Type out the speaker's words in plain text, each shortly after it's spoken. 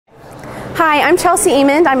Hi, I'm Chelsea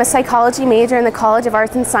Emond. I'm a psychology major in the College of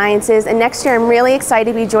Arts and Sciences, and next year I'm really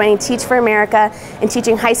excited to be joining Teach for America and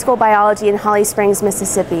teaching high school biology in Holly Springs,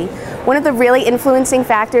 Mississippi. One of the really influencing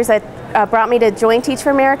factors that brought me to join Teach for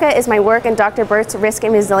America is my work in Dr. Burt's Risk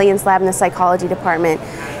and Resilience Lab in the psychology department.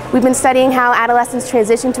 We've been studying how adolescents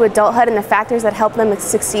transition to adulthood and the factors that help them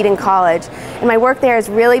succeed in college. And my work there has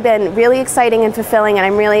really been exciting and fulfilling, and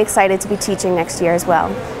I'm really excited to be teaching next year as well.